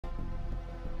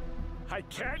I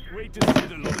can't wait to see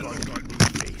the look on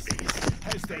Godwin's faces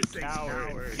as they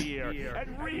cower in fear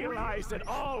and realize that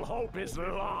all hope is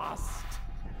lost.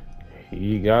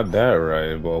 You got that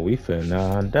right, boy. We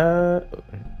finna die.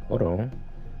 Hold on.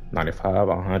 95,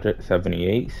 100,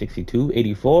 78, 62,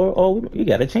 84. Oh, we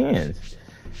got a chance.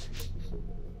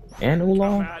 And Come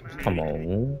Oolong? at Come me.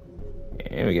 on.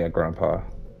 And we got Grandpa.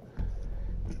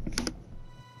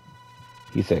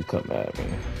 He said, come at me.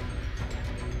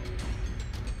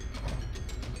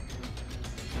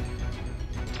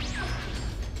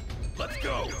 Let's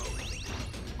go.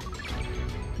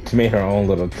 She made her own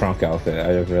little trunk outfit.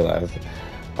 I just realized.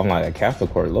 I'm like, a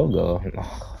Capricorn logo.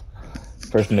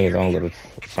 Person made his own little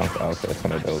trunk outfit. It's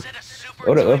kind of dope.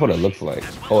 That's what it looks like.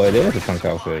 Oh, it is a trunk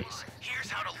outfit. Here's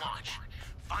how to launch.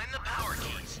 Find the power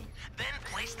keys, then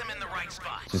place them in the right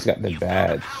spot. She's got the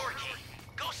badge. Power key.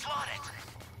 Go slot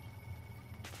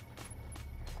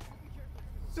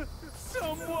it.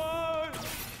 Someone!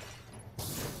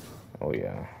 Oh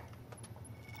yeah.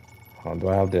 Oh, do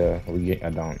I have the? I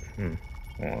don't.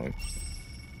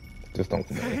 Just don't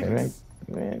come over here,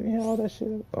 man. You have all that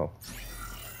shit. Oh.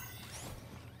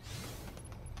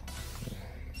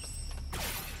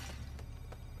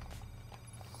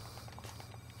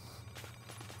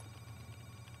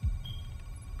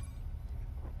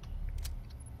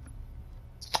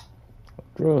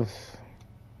 Gross.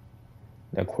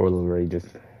 That Corlo Ray just,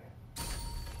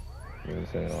 you know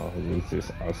what I'm saying,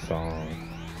 releases a song.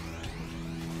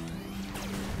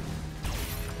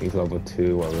 He's level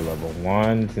 2 while we're level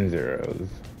 1s and 0s.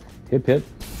 Hip hip.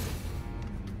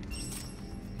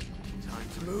 Time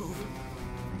to move.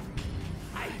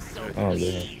 I'm so Oh,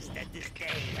 yeah. pleased that this day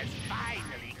has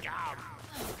finally come.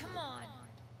 Oh, come on.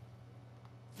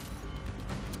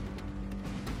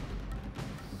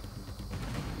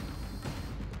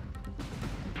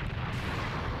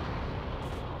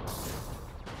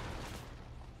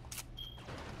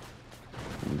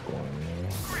 Keep going there.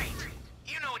 Great.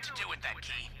 You know what to do with that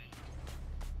key.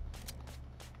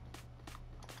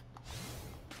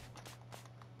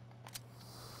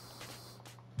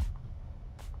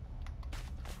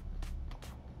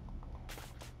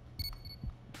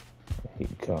 He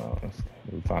comes.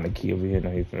 We found a key over here. Now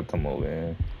he's gonna come over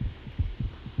here.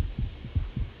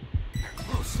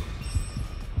 Close.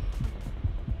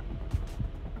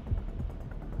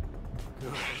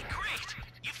 Hey, great.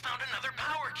 You found another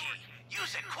power key.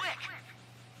 Use it quick.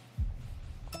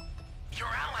 Your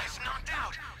allies knocked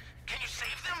out. Can you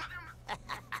save them?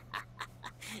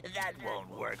 That won't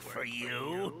work for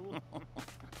you.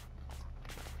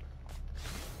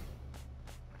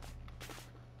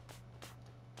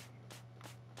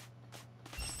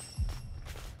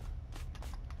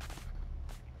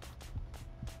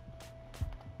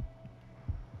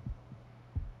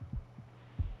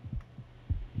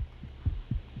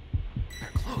 They're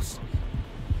close.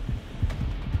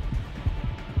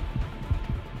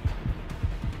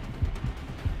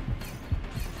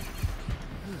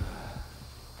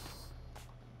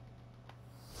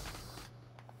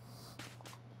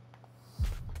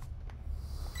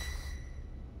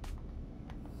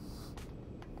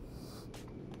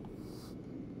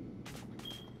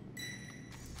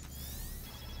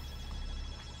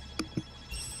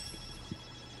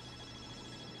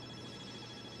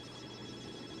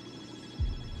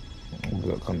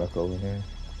 We'll come back over here.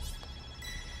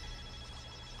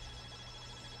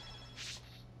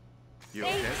 You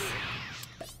okay?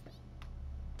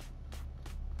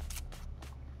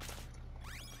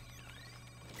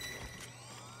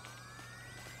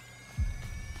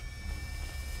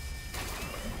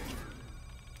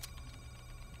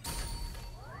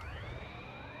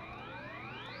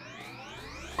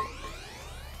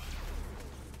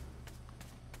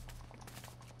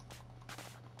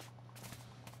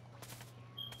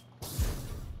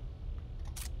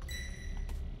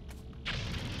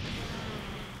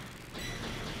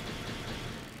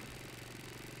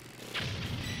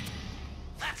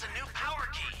 That's a new power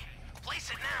key. Place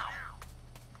it now.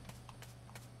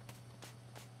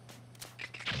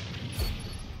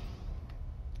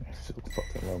 So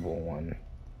fucking level 1.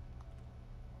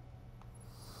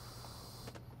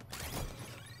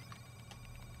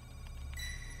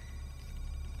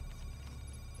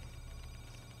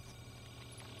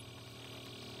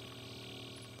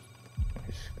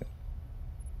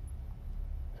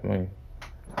 Somebody.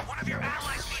 One of your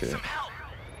allies needs Shit. some help.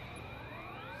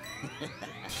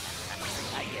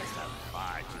 I guess I'm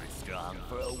far too strong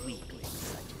for a weakling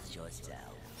such as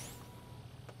yourself.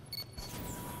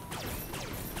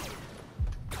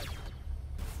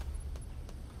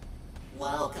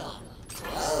 Welcome.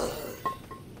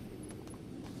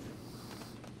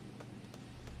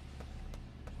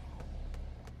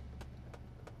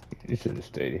 You should have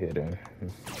stayed here then.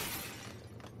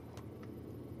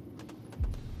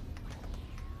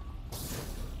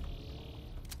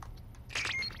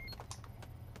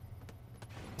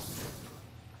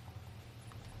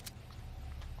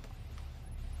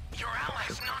 Your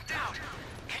allies knocked out.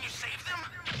 Can you save them?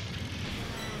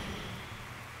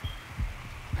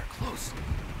 They're close.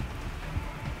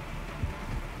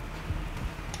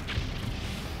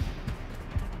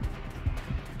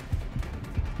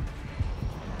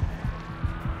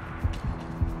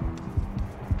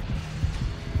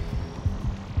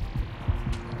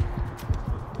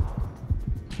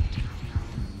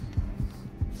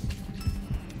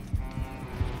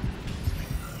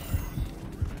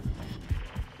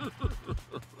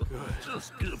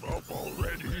 Just give up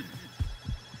already.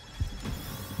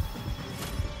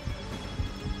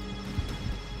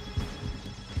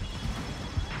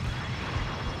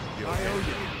 I owe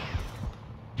you.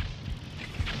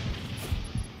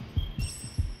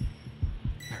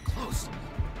 They're close.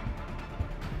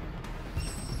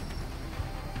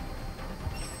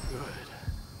 Good.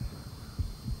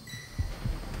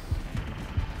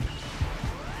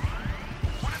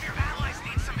 One of your allies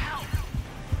needs some help.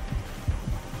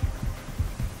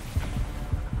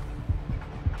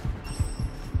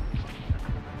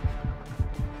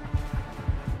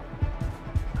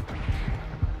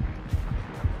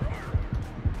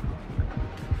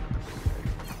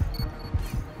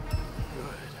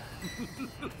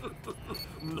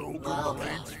 No Welcome.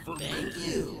 complaints for me. Thank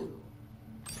you.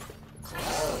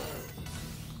 Close.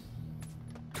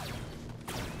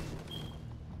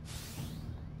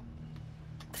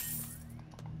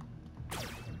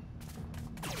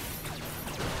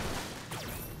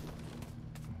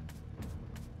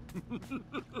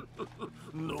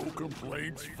 No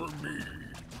complaints for me.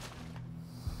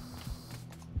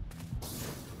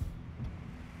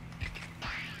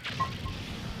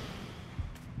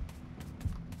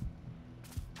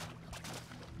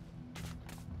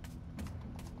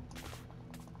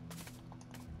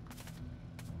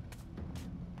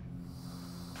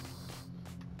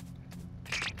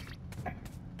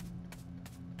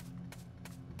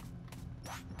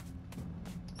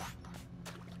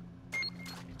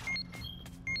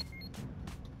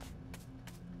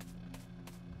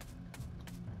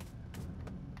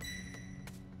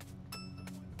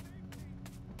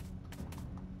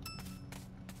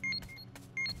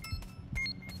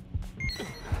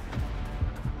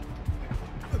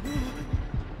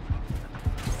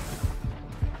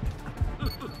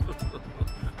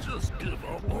 Just give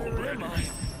up already.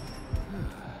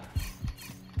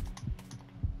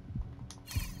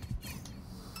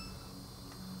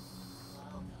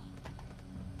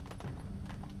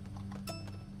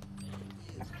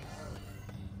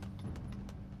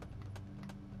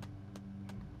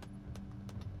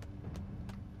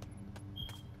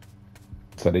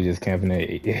 So they just camping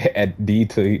at D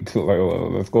to like, well,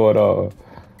 let's go at all.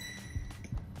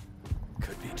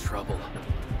 Could be trouble.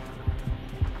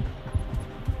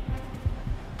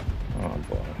 Oh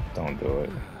boy, don't do it.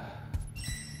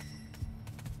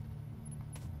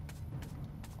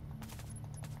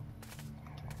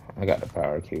 I got the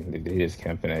power key. They just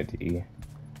camping at D.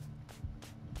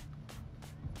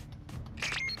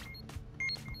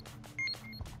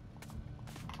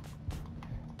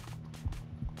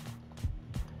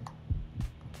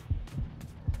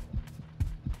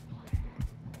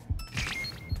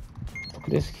 Look at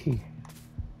this key.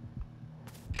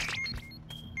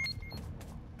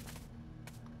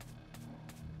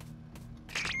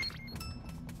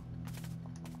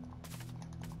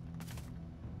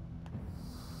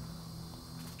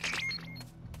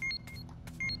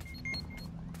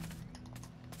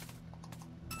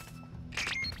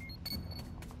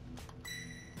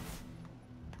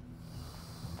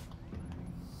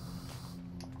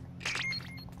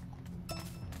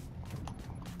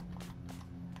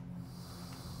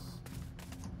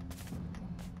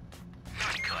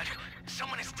 Not good.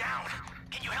 Someone is down.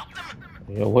 Can you help them?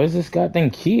 Yo, where's this goddamn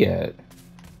key at?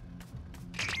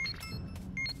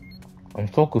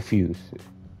 I'm so confused.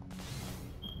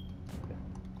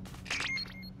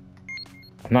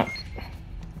 I'm not.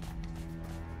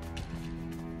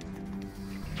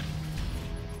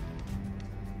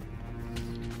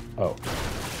 Oh.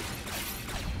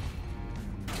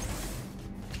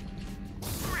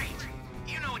 Great.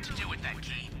 You know what to do with that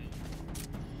key.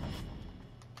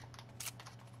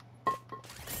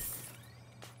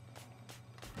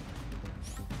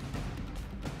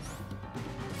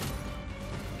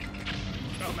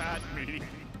 Come at me.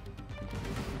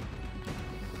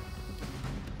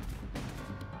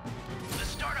 The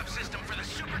startup system for the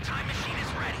super time machine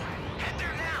is ready. Head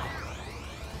there now.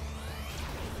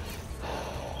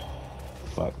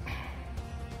 fuck.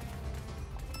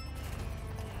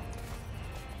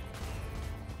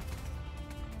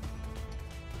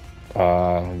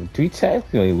 We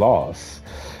technically lost.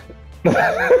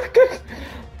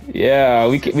 Yeah,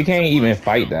 we can't even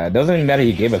fight that. Doesn't even matter.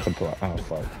 He gave us a pro. Oh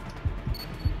fuck.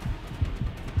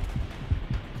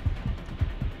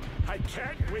 I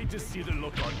can't wait to see the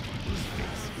look on people's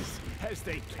faces as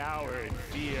they cower in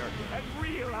fear and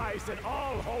realize that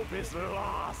all hope is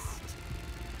lost.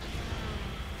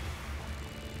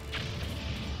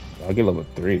 I'll get level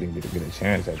 3 to get a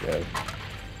chance at that.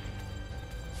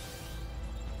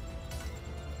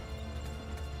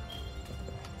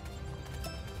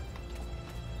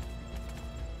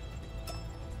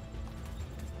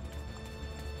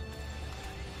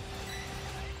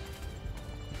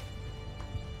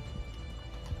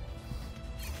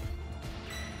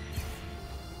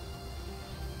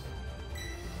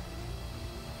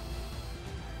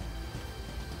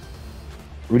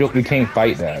 We can't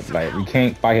fight that. Like, we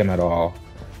can't fight him at all.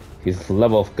 He's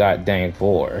level goddamn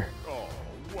 4. Oh,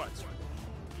 what's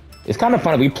It's kind of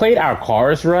funny. We played our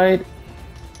cards right,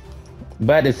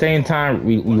 but at the same time,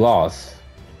 we lost.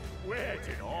 where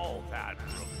did all that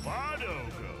bravado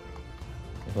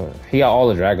go? But he got all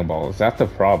the Dragon Balls. That's the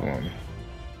problem.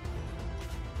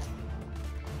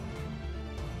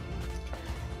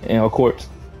 And of course,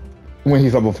 when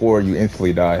he's level 4, you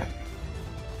instantly die.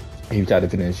 He tried to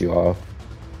finish you off.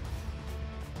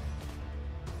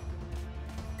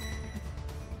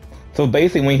 So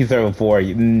basically, when he's level 4,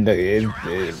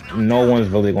 no one's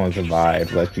really going to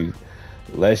survive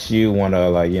unless you want to,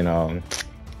 like, you know,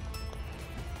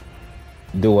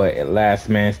 do a last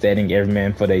man standing, every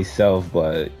man for themselves.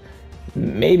 But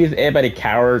maybe if everybody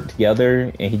cowered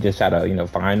together and he just tried to, you know,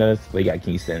 find us, we got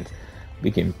key sense,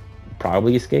 we can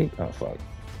probably escape. Oh fuck.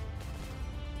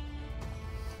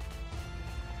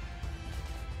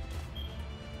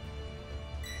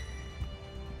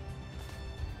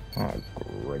 Oh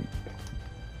great.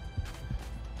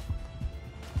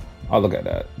 Oh, look at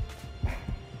that.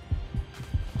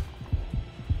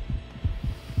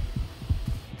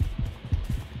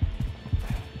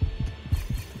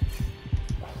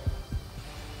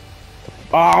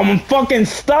 Oh, I'm fucking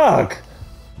stuck.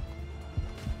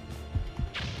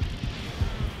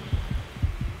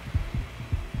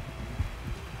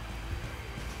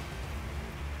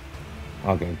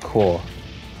 Okay, cool.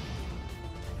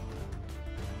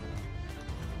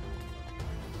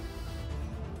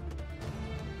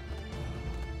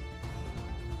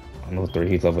 Level 3,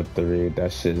 he's level 3.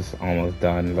 That shit's almost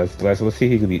done. Let's see if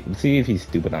he could be, see if he's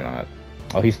stupid or not.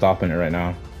 Oh, he's stopping it right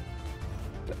now.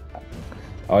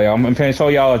 Oh yeah, I'm gonna show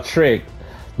y'all a trick.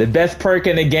 The best perk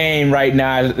in the game right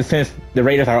now, since the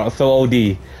Raiders are so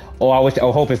OD. Oh, I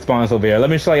hope it spawns over here. Let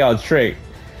me show y'all a trick.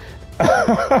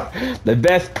 The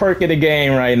best perk in the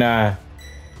game right now.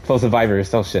 For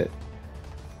survivors, oh shit.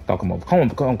 Don't come over.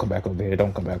 Don't come back over here.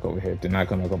 Don't come back over here. Do not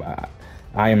come back.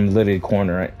 I am literally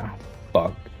cornered right now.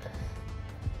 Fuck.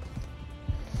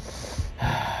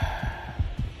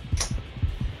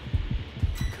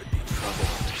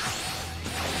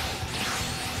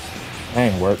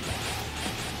 That ain't work.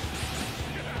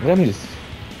 Let me just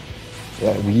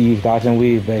weave, dodge and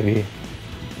weave, baby.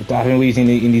 Dodge and weave in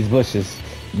these bushes.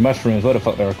 Mushrooms, what the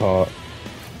fuck they're called.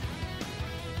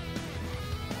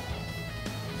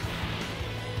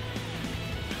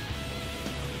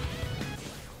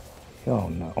 Oh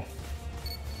no.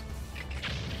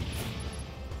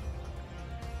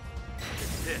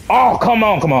 Oh, come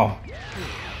on.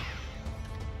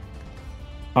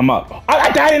 I'm up.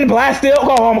 I died in the blast still.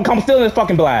 Oh, I'm still in this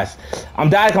fucking blast. I'm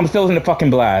still in the fucking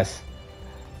blast.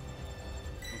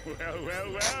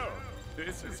 Well.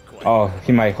 This is quite. Oh,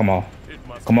 he might. Come on.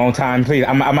 Come on, time, please.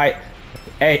 I might.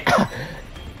 Hey.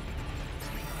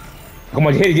 Come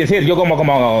on, hit it. Yo, come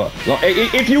on.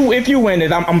 If you win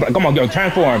this, come on, yo,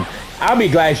 transform. I'll be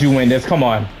glad you win this. Come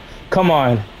on.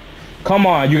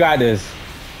 You got this.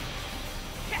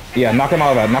 Yeah, knock him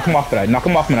out of that. Knock him off that.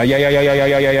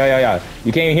 Yeah.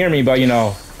 You can't hear me, but you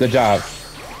know, good job.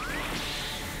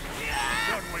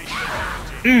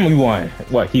 We won.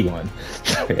 What? He won.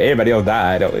 Everybody else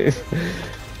died.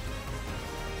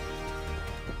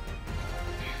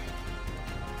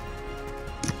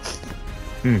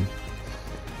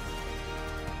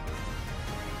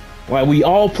 Well, we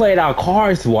all played our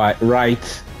cards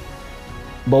right,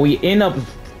 but we end up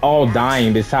all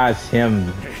dying besides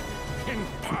him.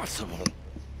 Impossible.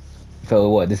 So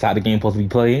what? This is how the game supposed to be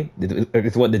played?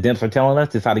 It's what the Dimps are telling us?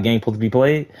 This is how the game supposed to be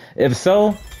played? If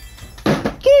so,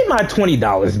 give me my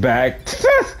 $20 back.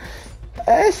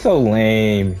 That's so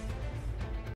lame.